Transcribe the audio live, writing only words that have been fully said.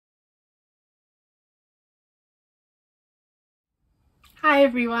Hi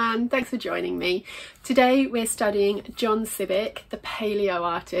everyone, thanks for joining me. Today we're studying John Sibbick, the paleo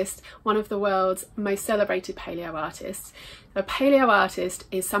artist, one of the world's most celebrated paleo artists. A paleo artist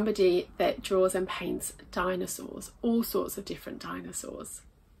is somebody that draws and paints dinosaurs, all sorts of different dinosaurs.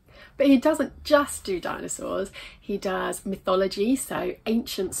 But he doesn't just do dinosaurs, he does mythology, so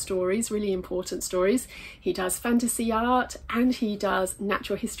ancient stories, really important stories. He does fantasy art and he does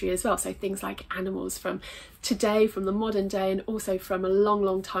natural history as well, so things like animals from today, from the modern day, and also from a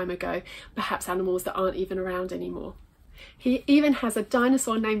long time ago, perhaps animals that aren't even around anymore. He even has a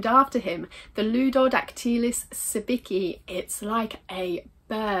dinosaur named after him, the Ludodactylus sibbicki. It's like a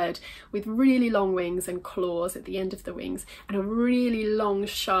bird with really long wings and claws at the end of the wings and a really long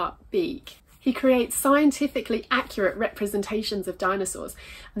sharp beak. He creates scientifically accurate representations of dinosaurs,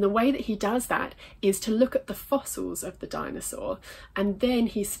 and the way that he does that is to look at the fossils of the dinosaur, and then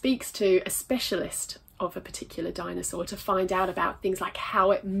he speaks to a specialist of a particular dinosaur to find out about things like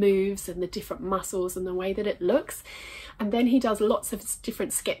how it moves and the different muscles and the way that it looks. And then he does lots of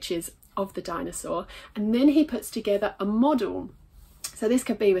different sketches of the dinosaur, and then he puts together a model. So this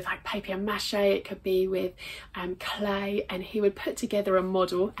could be with like papier mâché, it could be with clay, and he would put together a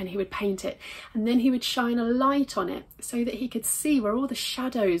model and he would paint it, and then he would shine a light on it so that he could see where all the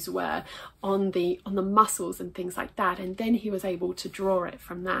shadows were on the muscles and things like that, and then he was able to draw it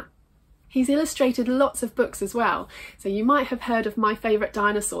from that. He's illustrated lots of books as well. So you might have heard of My Favourite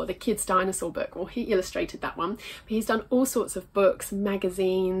Dinosaur, the kids' dinosaur book. Well, he illustrated that one. But he's done all sorts of books,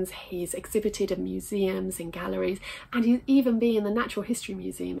 magazines, he's exhibited in museums, in galleries, and he's even been in the Natural History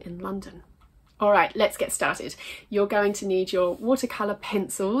Museum in London. All right, let's get started. You're going to need your watercolour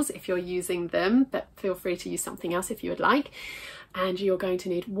pencils if you're using them, but feel free to use something else if you would like. And you're going to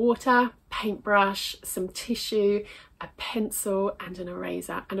need water, paintbrush, some tissue, a pencil and an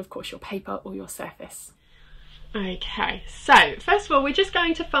eraser, and of course your paper or your surface. Okay, so first of all we're just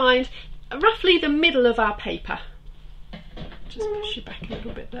going to find roughly the middle of our paper. Just push you back a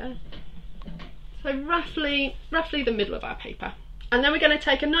little bit there. So roughly the middle of our paper. And then we're going to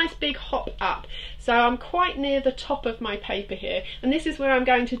take a nice big hop up. So I'm quite near the top of my paper here, and this is where I'm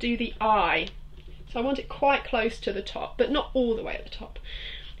going to do the eye. So I want it quite close to the top, but not all the way at the top.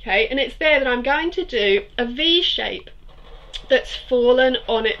 Okay, and it's there that I'm going to do a V shape that's fallen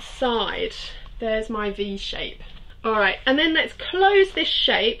on its side. There's my V shape. All right, and then let's close this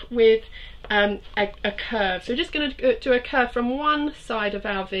shape with a curve. So we're just going to do a curve from one side of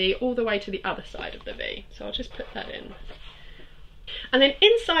our V all the way to the other side of the V. So I'll just put that in. And then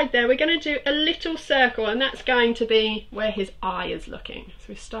inside there we're going to do a little circle, and that's going to be where his eye is looking. So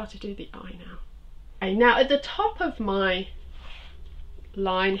we've started to do the eye now. Okay, now at the top of my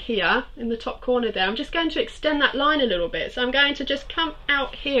line here in the top corner there, I'm just going to extend that line a little bit, so I'm going to just come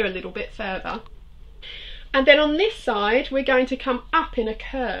out here a little bit further, and then on this side we're going to come up in a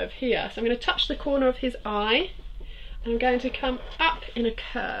curve here. So I'm going to touch the corner of his eye and I'm going to come up in a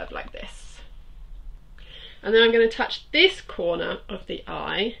curve like this, and then I'm going to touch this corner of the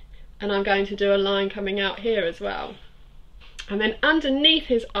eye and I'm going to do a line coming out here as well. And then underneath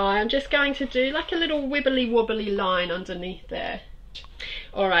his eye I'm just going to do like a little wibbly wobbly line underneath there.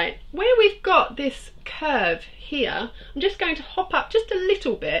 Alright, where we've got this curve here, I'm just going to hop up just a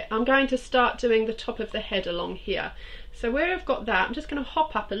little bit. I'm going to start doing the top of the head along here. So where I've got that, I'm just going to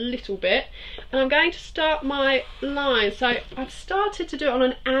hop up a little bit and I'm going to start my line. So I've started to do it on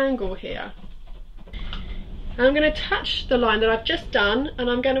an angle here. And I'm going to touch the line that I've just done and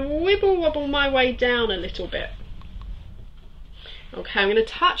I'm going to wibble wobble my way down a little bit. Okay, I'm going to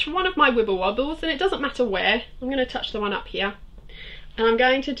touch one of my wibble wobbles, and it doesn't matter where. I'm going to touch the one up here. And I'm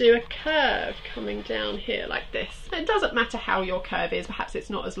going to do a curve coming down here like this. It doesn't matter how your curve is, perhaps it's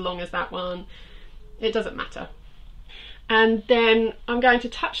not as long as that one. It doesn't matter. And then I'm going to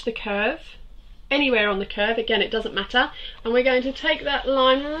touch the curve, anywhere on the curve, again it doesn't matter. And we're going to take that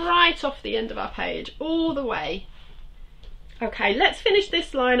line right off the end of our page, all the way. Okay, let's finish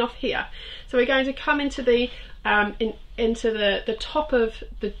this line off here. So we're going to come into the top of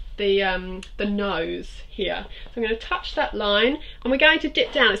the nose here. So I'm going to touch that line and we're going to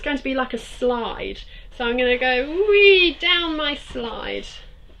dip down. It's going to be like a slide. So I'm going to go wee down my slide.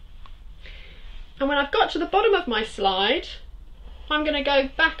 And when I've got to the bottom of my slide, I'm going to go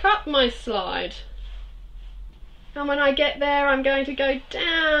back up my slide. And when I get there, I'm going to go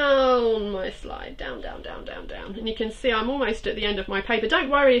down my slide, down, down, down, down, down. And you can see I'm almost at the end of my paper. Don't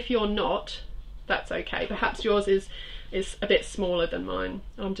worry if you're not, that's okay. Perhaps yours is a bit smaller than mine.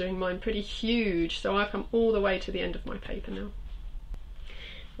 I'm doing mine pretty huge, so I've come all the way to the end of my paper now.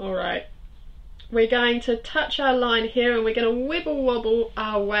 All right, we're going to touch our line here and we're going to wibble wobble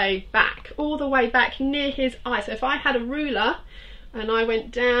our way back, all the way back near his eye. So if I had a ruler, and I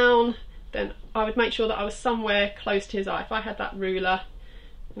went down, then I would make sure that I was somewhere close to his eye. If I had that ruler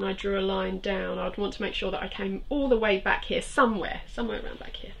and I drew a line down, I'd want to make sure that I came all the way back here, somewhere around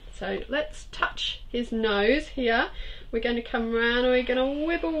back here. So let's touch his nose here. We're going to come around and we're going to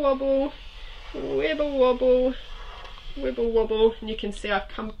wibble wobble, wibble wobble, wibble wobble, and you can see I've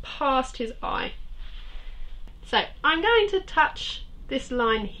come past his eye. So I'm going to touch this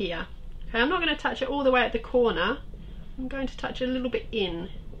line here. Okay, I'm not going to touch it all the way at the corner. I'm going to touch it a little bit in,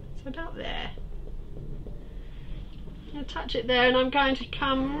 so about there. I'm going to touch it there, and I'm going to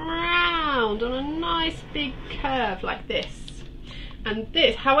come round on a nice big curve like this. And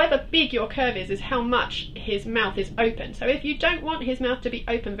this, however big your curve is how much his mouth is open. So if you don't want his mouth to be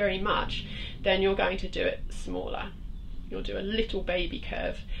open very much, then you're going to do it smaller. You'll do a little baby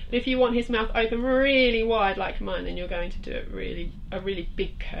curve. But if you want his mouth open really wide like mine, then you're going to do it a really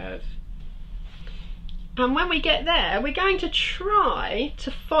big curve. And when we get there, we're going to try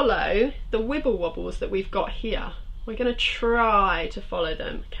to follow the wibble wobbles that we've got here. We're going to try to follow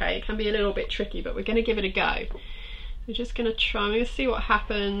them. Okay, it can be a little bit tricky, but we're going to give it a go. We're just going to try, we're going to see what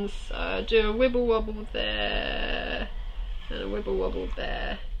happens. Do a wibble wobble there, and a wibble wobble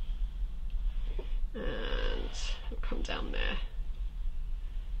there, and we'll come down there.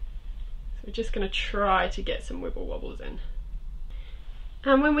 So we're just going to try to get some wibble wobbles in.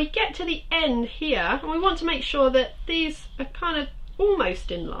 And when we get to the end here, and we want to make sure that these are kind of almost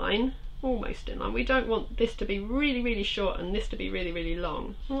in line, we don't want this to be really, really short and this to be really, really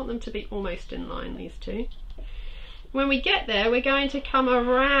long. I want them to be almost in line, these two. When we get there, we're going to come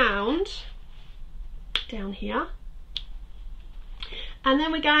around down here, and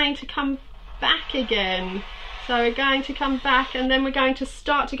then we're going to come back again. So we're going to come back, and then we're going to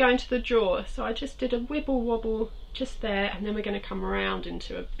start to go into the jaw. So I just did a wibble wobble just there, and then we're going to come around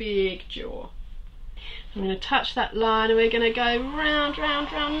into a big jaw. I'm going to touch that line, and we're going to go round, round,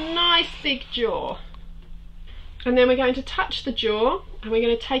 round, nice big jaw. And then we're going to touch the jaw, and we're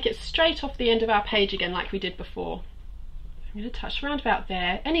going to take it straight off the end of our page again like we did before. I'm going to touch around about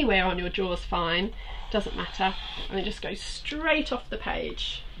there. Anywhere on your jaw is fine, doesn't matter. And then just go straight off the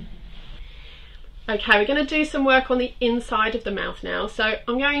page. Okay, we're going to do some work on the inside of the mouth now. So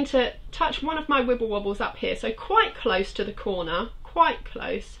I'm going to touch one of my wibble wobbles up here, so quite close to the corner, quite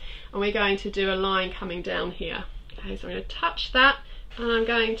close. And we're going to do a line coming down here. Okay, so I'm going to touch that, and I'm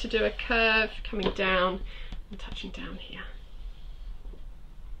going to do a curve coming down and touching down here.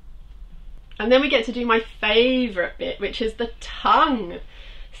 And then we get to do my favourite bit, which is the tongue.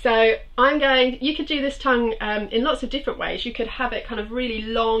 So you could do this tongue in lots of different ways. You could have it kind of really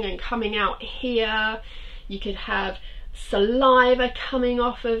long and coming out here. You could have saliva coming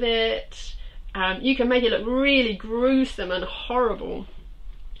off of it. You can make it look really gruesome and horrible.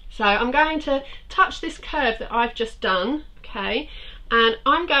 So I'm going to touch this curve that I've just done, okay, and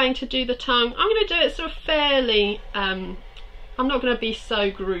I'm going to do the tongue. I'm going to do it sort of fairly, I'm not going to be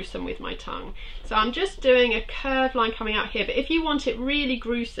so gruesome with my tongue. So I'm just doing a curved line coming out here, but if you want it really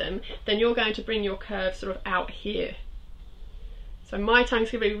gruesome, then you're going to bring your curve sort of out here. So my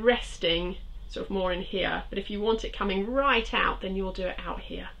tongue's going to be resting sort of more in here, but if you want it coming right out, then you'll do it out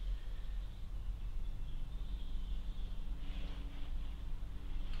here.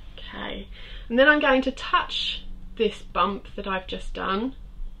 Okay, and then I'm going to touch this bump that I've just done.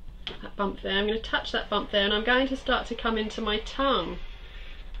 That bump there, I'm going to touch that bump there, and I'm going to start to come into my tongue.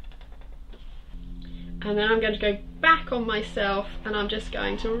 And then I'm going to go back on myself, and I'm just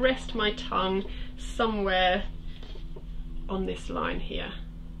going to rest my tongue somewhere on this line here.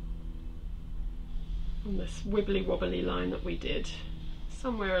 On this wibbly wobbly line that we did.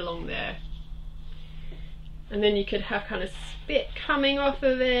 Somewhere along there. And then you could have kind of spit coming off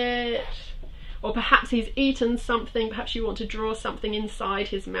of it. Or perhaps he's eaten something, perhaps you want to draw something inside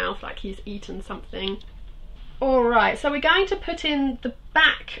his mouth like he's eaten something. Alright, so we're going to put in the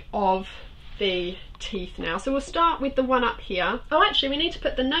back of the teeth now. So we'll start with the one up here. Oh, actually we need to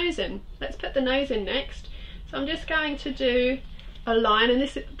put the nose in. Let's put the nose in next. So I'm just going to do a line, and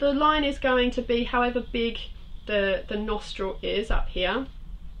the line is going to be however big the nostril is up here.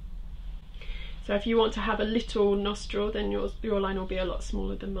 So if you want to have a little nostril, then your line will be a lot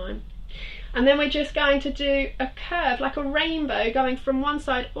smaller than mine. And then we're just going to do a curve, like a rainbow, going from one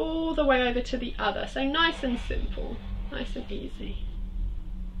side all the way over to the other. So nice and simple, nice and easy.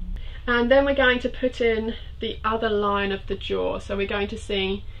 And then we're going to put in the other line of the jaw. So we're going to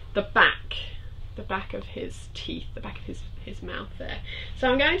see the back of his teeth, the back of his mouth there.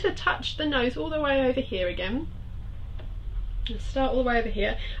 So I'm going to touch the nose all the way over here again. Let's start all the way over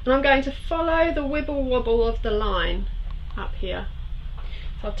here. And I'm going to follow the wibble wobble of the line up here.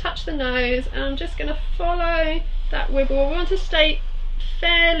 So I'll touch the nose, and I'm just going to follow that wiggle. We want to stay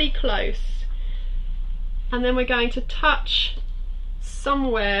fairly close, and then we're going to touch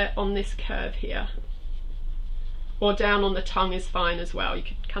somewhere on this curve here, or down on the tongue is fine as well. You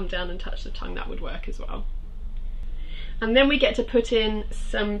could come down and touch the tongue, that would work as well. And then we get to put in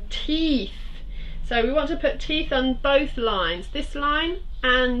some teeth. So we want to put teeth on both lines, this line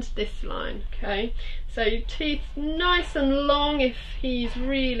and this line, okay? So teeth nice and long if he's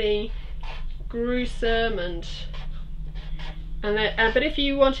really gruesome, but if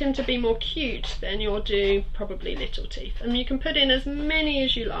you want him to be more cute, then you'll do probably little teeth. And you can put in as many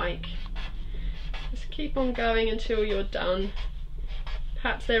as you like. Just keep on going until you're done.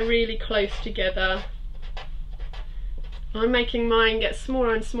 Perhaps they're really close together. I'm making mine get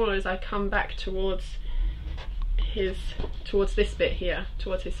smaller and smaller as I come back towards this bit here,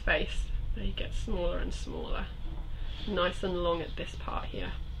 towards his face. They get smaller and smaller. Nice and long at this part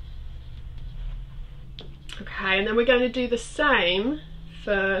here. Okay, and then we're going to do the same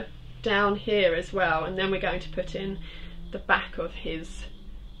for down here as well, and then we're going to put in the back of his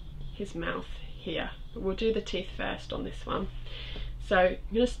mouth here. But we'll do the teeth first on this one. So I'm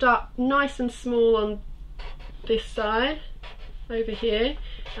going to start nice and small on this side over here,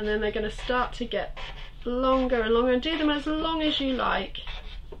 and then they're going to start to get longer and longer, and do them as long as you like.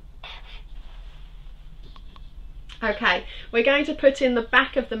 Okay, we're going to put in the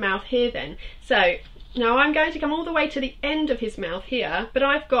back of the mouth here then. So now I'm going to come all the way to the end of his mouth here, but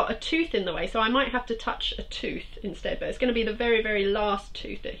I've got a tooth in the way, so I might have to touch a tooth instead, but it's going to be the very, very last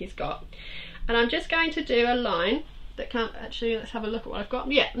tooth that he's got. And I'm just going to do a line that can't actually, let's have a look at what I've got.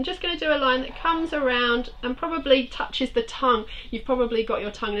 Yeah, I'm just going to do a line that comes around and probably touches the tongue. You've probably got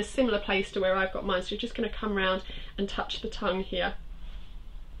your tongue in a similar place to where I've got mine, so you're just going to come around and touch the tongue here.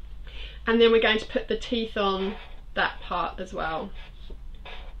 And then we're going to put the teeth on that part as well,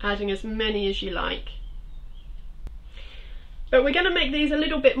 adding as many as you like. But we're going to make these a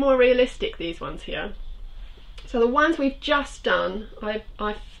little bit more realistic, these ones here. So the ones we've just done,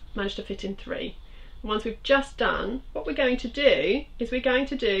 I've managed to fit in 3. The ones we've just done, what we're going to do is we're going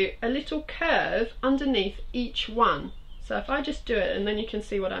to do a little curve underneath each one. So if I just do it, and then you can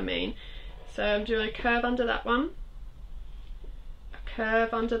see what I mean. So I'm doing a curve under that one, a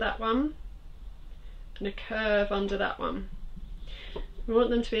curve under that one, and a curve under that one. We want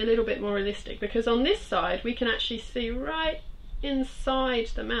them to be a little bit more realistic, because on this side we can actually see right inside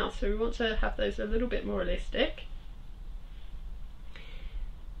the mouth, so we want to have those a little bit more realistic.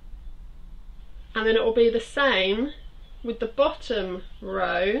 And then it will be the same with the bottom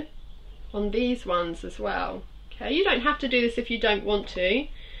row on these ones as well. Okay, you don't have to do this if you don't want to,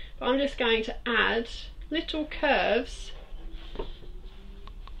 but I'm just going to add little curves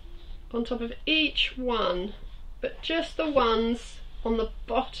on top of each one, but just the ones on the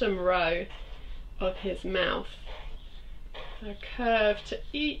bottom row of his mouth. So curve to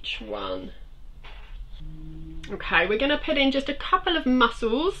each one. Okay, we're going to put in just a couple of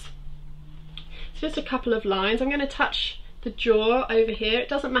muscles, just a couple of lines. I'm going to touch the jaw over here, it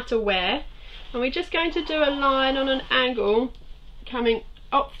doesn't matter where, and we're just going to do a line on an angle coming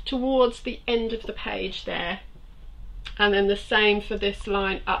up towards the end of the page there. And then the same for this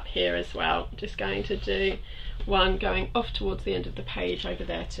line up here as well. Just going to do one going off towards the end of the page over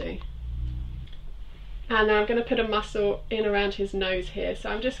there too. And now I'm going to put a muscle in around his nose here. So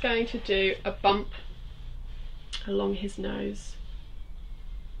I'm just going to do a bump along his nose.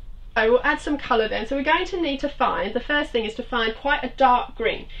 I will add some colour then. So we're going to need to find, the first thing is to find quite a dark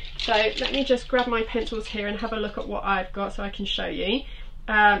green. So let me just grab my pencils here and have a look at what I've got so I can show you.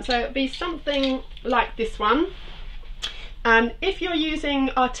 So it'll be something like this one. If you're using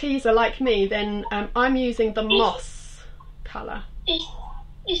Arteza like me, then I'm using the moss colour.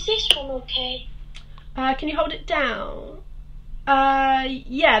 Is this one okay? Can you hold it down?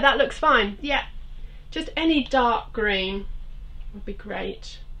 Yeah, that looks fine. Yeah, just any dark green would be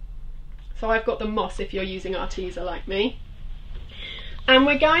great. So I've got the moss if you're using Arteza like me. And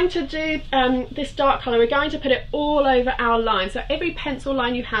we're going to do this dark colour, we're going to put it all over our line. So every pencil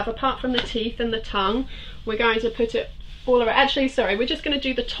line you have, apart from the teeth and the tongue, we're going to put it all over. Actually, sorry, we're just going to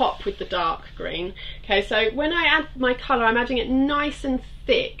do the top with the dark green. Okay, so when I add my colour, I'm adding it nice and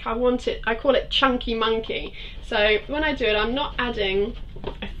thick. I call it chunky monkey. So when I do it, I'm not adding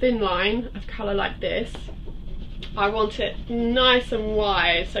a thin line of colour like this. I want it nice and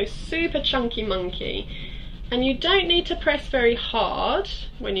wide, so super chunky monkey. And you don't need to press very hard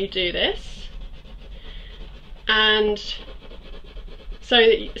when you do this. And so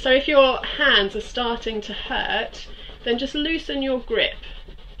if your hands are starting to hurt, then just loosen your grip,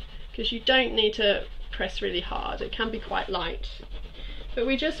 because you don't need to press really hard. It can be quite light. But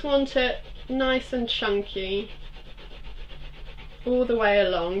we just want it nice and chunky. all the way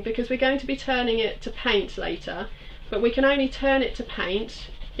along, because we're going to be turning it to paint later, but we can only turn it to paint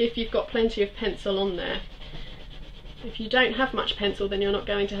if you've got plenty of pencil on there. If you don't have much pencil, then you're not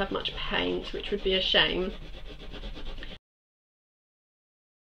going to have much paint, which would be a shame.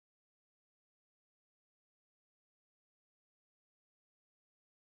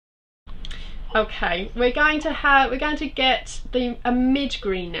 Okay, we're going to get a mid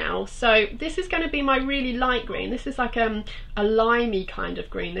green now. So this is going to be my really light green. This is like a limey kind of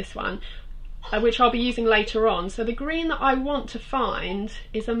green, this one, which I'll be using later on. So the green that I want to find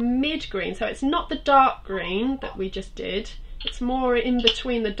is a mid green. So it's not the dark green that we just did. It's more in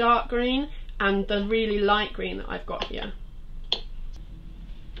between the dark green and the really light green that I've got here.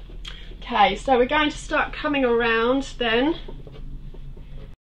 Okay, so we're going to start coming around then.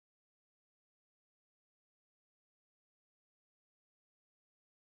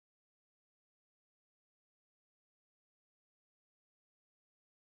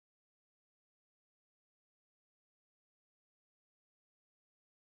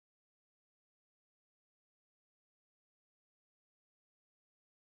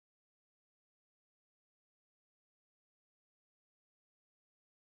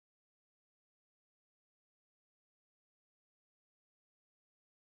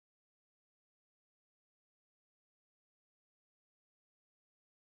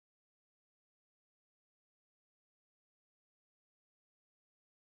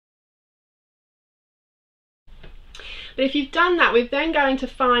 But if you've done that, we're then going to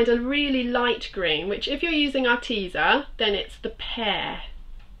find a really light green, which if you're using Arteza, then it's the pear.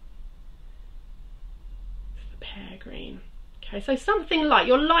 It's the pear green. Okay, so something light,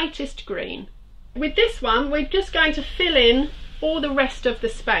 your lightest green. With this one, we're just going to fill in all the rest of the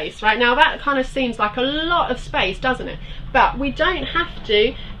space. Right now, that kind of seems like a lot of space, doesn't it? But we don't have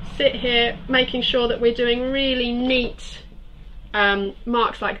to sit here making sure that we're doing really neat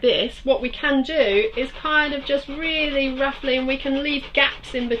marks like this. What we can do is kind of just really roughly, and we can leave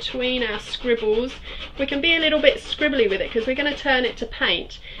gaps in between our scribbles. We can be a little bit scribbly with it because we're going to turn it to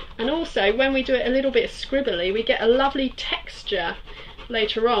paint, and also when we do it a little bit scribbly, we get a lovely texture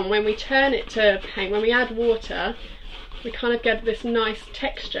later on when we turn it to paint. When we add water, we kind of get this nice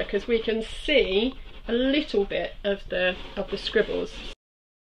texture because we can see a little bit of the scribbles.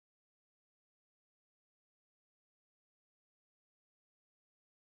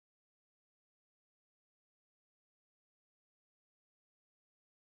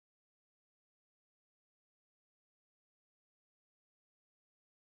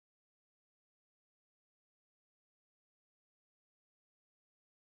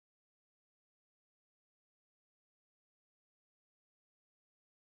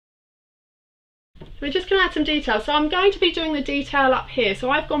 We're just going to add some detail. So I'm going to be doing the detail up here.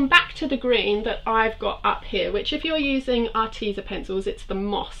 So I've gone back to the green that I've got up here, which if you're using Arteza pencils, it's the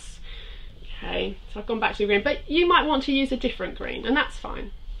moss. Okay, so I've gone back to the green, but you might want to use a different green, and that's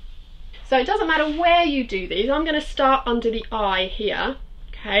fine. So it doesn't matter where you do these. I'm going to start under the eye here.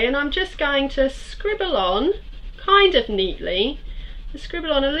 Okay, and I'm just going to scribble on kind of neatly,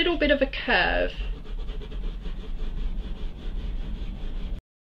 scribble on a little bit of a curve.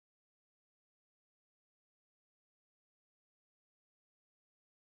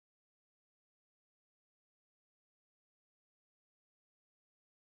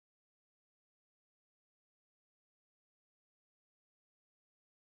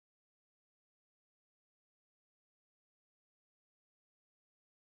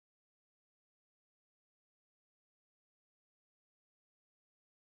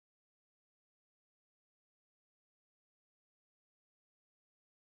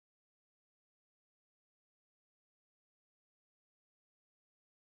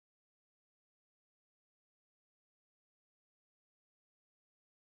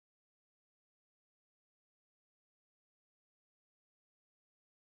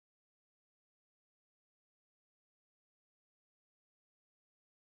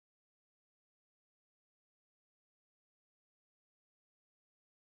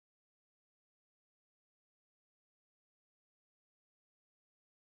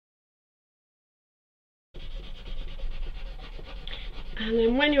 And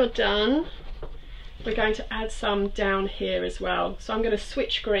then when you're done, we're going to add some down here as well. So I'm going to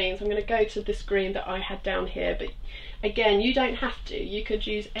switch greens. I'm going to go to this green that I had down here, but again, you don't have to. You could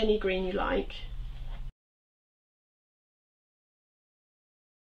use any green you like.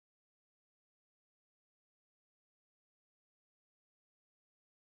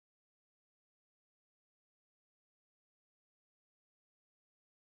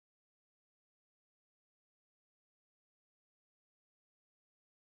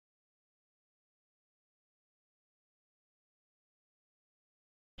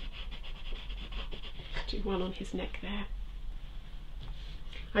 one on his neck there.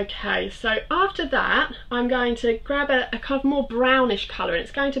 Okay, so after that I'm going to grab a kind of more brownish colour, and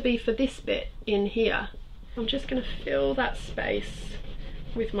it's going to be for this bit in here. I'm just going to fill that space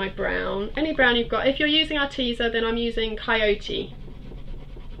with my brown, any brown you've got. If you're using Arteza, then I'm using Coyote.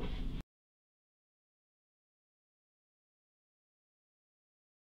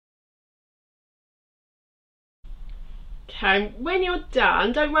 Okay, when you're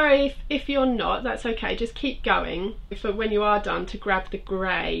done, don't worry if you're not, that's okay, just keep going for when you are done to grab the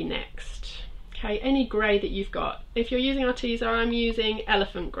grey next. Okay, any grey that you've got. If you're using Arteza, I'm using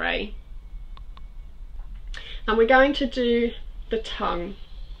Elephant Grey. And we're going to do the tongue.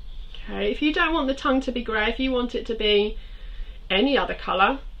 Okay, if you don't want the tongue to be grey, if you want it to be any other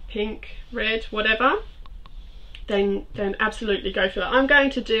colour, pink, red, whatever, then absolutely go for that. I'm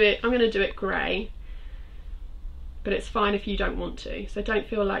going to do it grey. But it's fine if you don't want to, so don't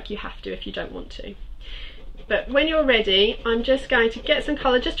feel like you have to if you don't want to. But when you're ready, I'm just going to get some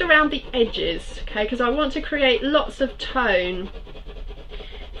colour just around the edges, okay, because I want to create lots of tone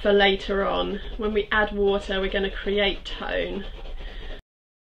for later on. When we add water, we're going to create tone.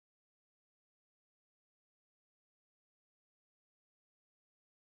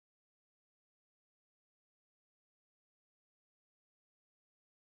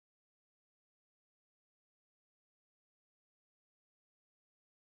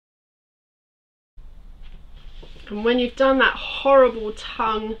 And when you've done that horrible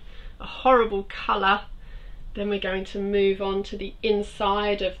tongue, a horrible colour, then we're going to move on to the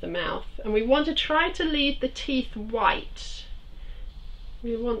inside of the mouth. And we want to try to leave the teeth white.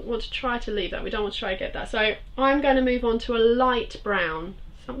 We want to try to leave that. We don't want to try to get that. So I'm going to move on to a light brown,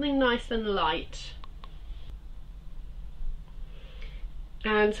 something nice and light.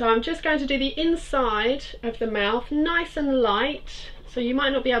 And so I'm just going to do the inside of the mouth, nice and light. So you might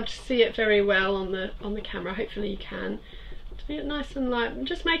not be able to see it very well on the camera, hopefully you can. Do it nice and light. I'm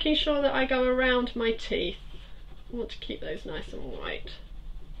just making sure that I go around my teeth. I want to keep those nice and white.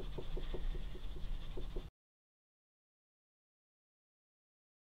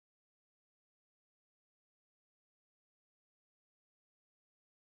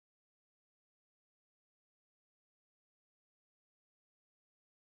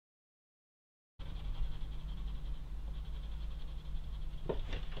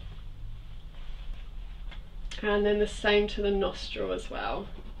 And then the same to the nostril as well.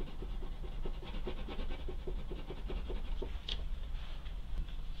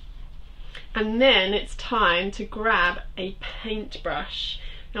 And then it's time to grab a paintbrush.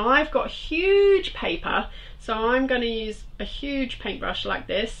 Now I've got huge paper, so I'm going to use a huge paintbrush like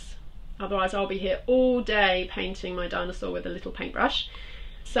this. Otherwise I'll be here all day painting my dinosaur with a little paintbrush.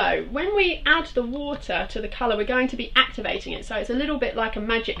 So when we add the water to the colour, we're going to be activating it. So it's a little bit like a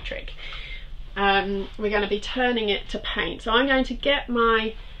magic trick. We're going to be turning it to paint. So I'm going to get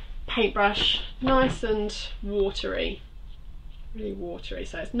my paintbrush nice and watery, really watery,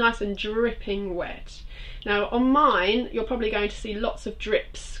 so it's nice and dripping wet. Now on mine you're probably going to see lots of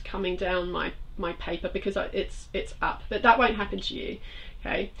drips coming down my paper because it's up, but that won't happen to you.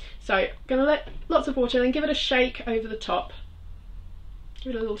 Okay, so I'm going to let lots of water and then give it a shake over the top.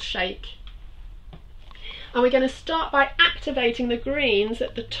 Give it a little shake. And we're going to start by activating the greens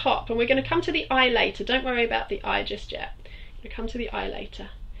at the top, and we're going to come to the eye later. Don't worry about the eye just yet. We're going to come to the eye later.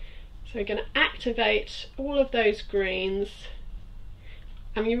 So we're going to activate all of those greens,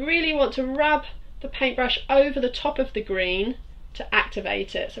 and you really want to rub the paintbrush over the top of the green to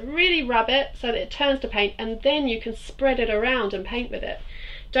activate it. So really rub it so that it turns to paint, and then you can spread it around and paint with it.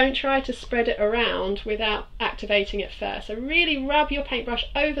 Don't try to spread it around without activating it first. So really rub your paintbrush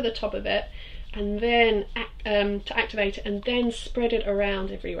over the top of it, and then to activate it, and then spread it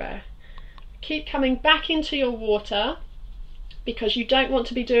around everywhere. Keep coming back into your water because you don't want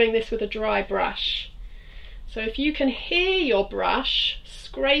to be doing this with a dry brush. So if you can hear your brush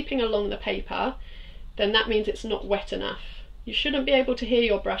scraping along the paper, then that means it's not wet enough. You shouldn't be able to hear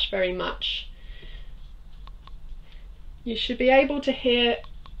your brush very much. You should be able to hear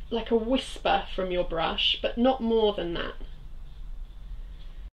like a whisper from your brush, but not more than that.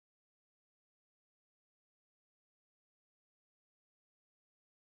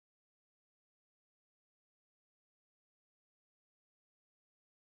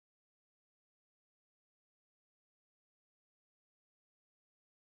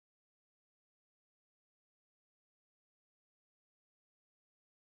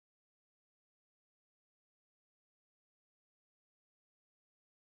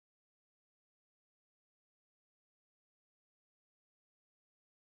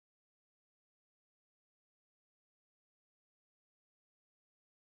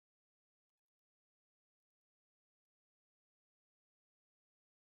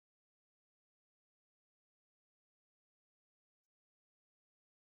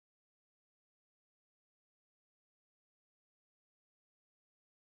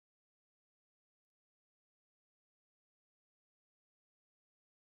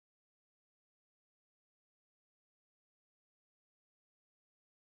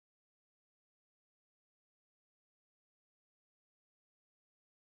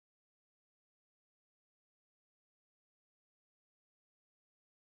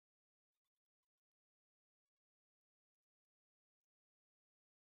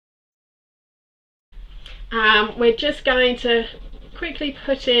 We're just going to quickly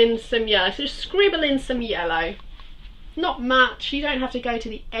put in some yellow, so just scribble in some yellow. Not much, you don't have to go to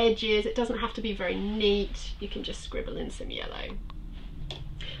the edges, it doesn't have to be very neat, you can just scribble in some yellow.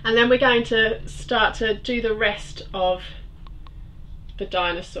 And then we're going to start to do the rest of the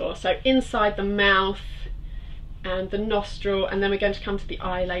dinosaur, so inside the mouth and the nostril, and then we're going to come to the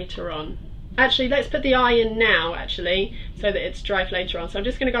eye later on. Actually, let's put the eye in now, actually, so that it's dry for later on. So I'm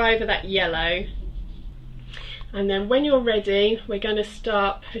just going to go over that yellow, and then when you're ready, we're going to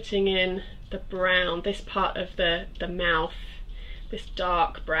start putting in the brown, this part of the mouth, this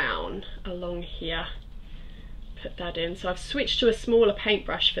dark brown along here. Put that in. So I've switched to a smaller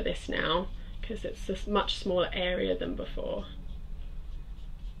paintbrush for this now, because it's a much smaller area than before.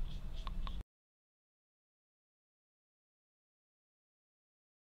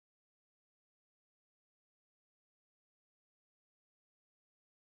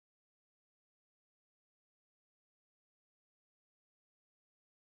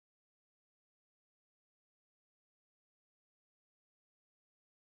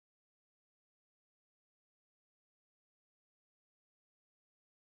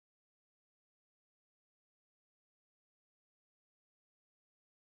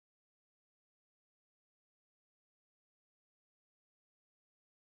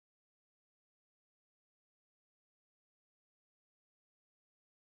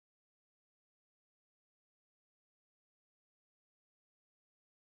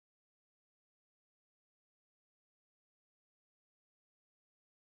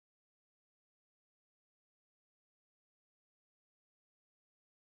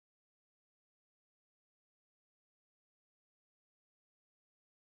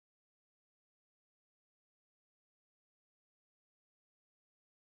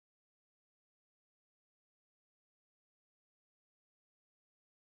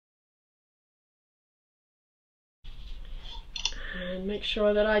 And make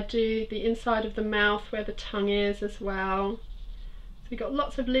sure that I do the inside of the mouth where the tongue is as well. So we've got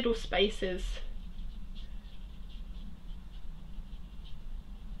lots of little spaces.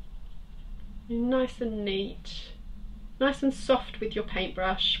 Nice and neat. Nice and soft with your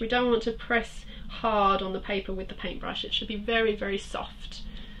paintbrush. We don't want to press hard on the paper with the paintbrush. It should be very, very soft,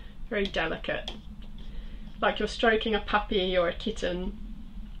 very delicate. Like you're stroking a puppy or a kitten.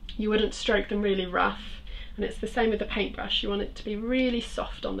 You wouldn't stroke them really rough. And it's the same with the paintbrush. You want it to be really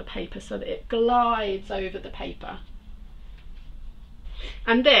soft on the paper so that it glides over the paper.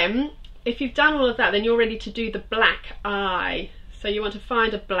 And then, if you've done all of that, then you're ready to do the black eye. So you want to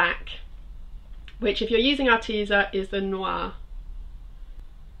find a black, which if you're using Arteza is the noir.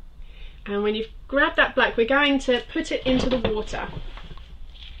 And when you've grabbed that black, we're going to put it into the water.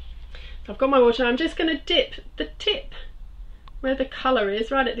 So I've got my water, I'm just going to dip the tip where the colour is,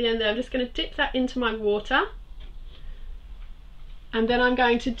 right at the end there. I'm just going to dip that into my water. And then I'm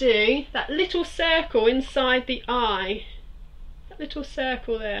going to do that little circle inside the eye. That little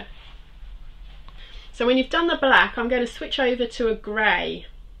circle there. So when you've done the black, I'm going to switch over to a grey.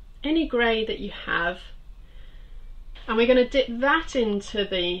 Any grey that you have. And we're going to dip that into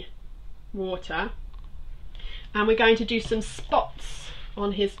the water. And we're going to do some spots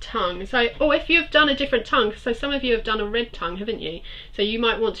on his tongue. So, if you've done a different tongue, so some of you have done a red tongue, haven't you? So you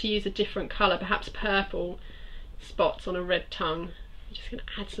might want to use a different colour, perhaps purple spots on a red tongue. I'm just going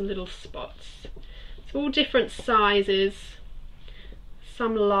to add some little spots. It's all different sizes,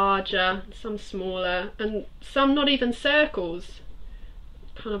 some larger, some smaller, and some not even circles,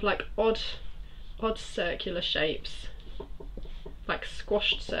 kind of like odd circular shapes, like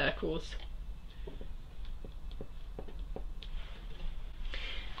squashed circles.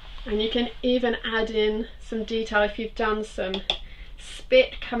 And you can even add in some detail if you've done some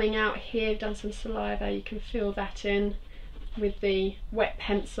spit coming out here, done some saliva, you can fill that in with the wet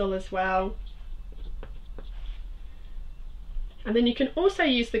pencil as well. And then you can also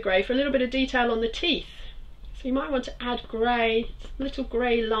use the grey for a little bit of detail on the teeth. So you might want to add grey, little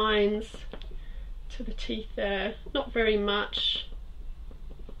grey lines to the teeth there, not very much,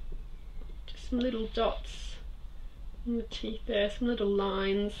 just some little dots on the teeth there, some little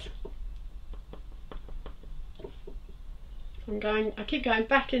lines. I keep going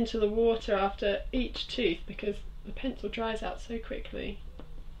back into the water after each tooth because the pencil dries out so quickly.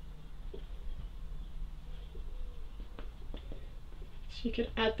 So you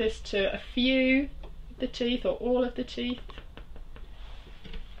could add this to a few of the teeth or all of the teeth,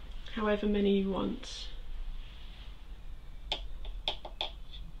 however many you want.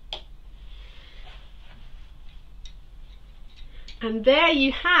 And there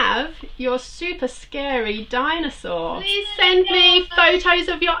you have your super scary dinosaur. Please send me photos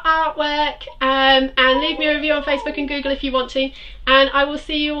of your artwork and leave me a review on Facebook and Google if you want to. And I will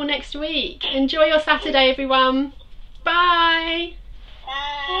see you all next week. Enjoy your Saturday, everyone. Bye.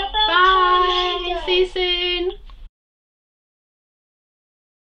 Bye. Bye. See you soon.